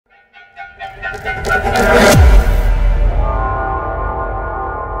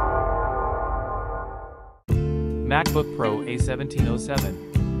MacBook Pro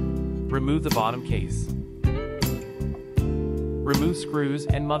A1707. Remove the bottom case. Remove screws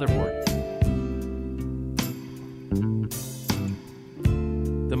and motherboard.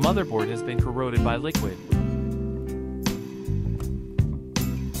 The motherboard has been corroded by liquid.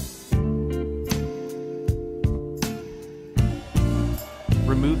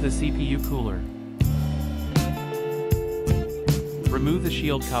 Remove the CPU cooler. Remove the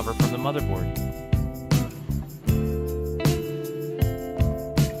shield cover from the motherboard.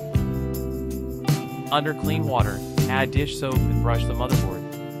 Under clean water, add dish soap and brush the motherboard.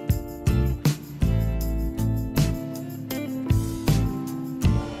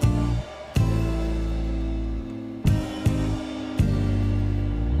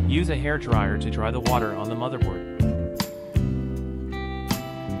 Use a hair dryer to dry the water on the motherboard.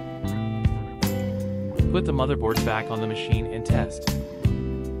 Put the motherboard back on the machine and test.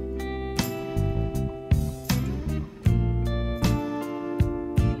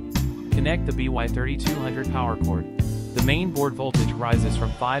 Connect the BY3200 power cord. The main board voltage rises from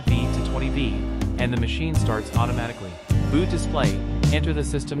 5V to 20V, and the machine starts automatically. Boot display, enter the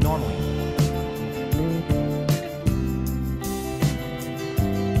system normally.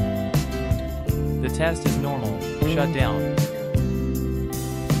 The test is normal, shut down.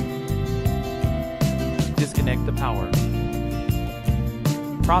 Disconnect the power.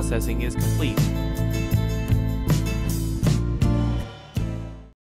 Processing is complete.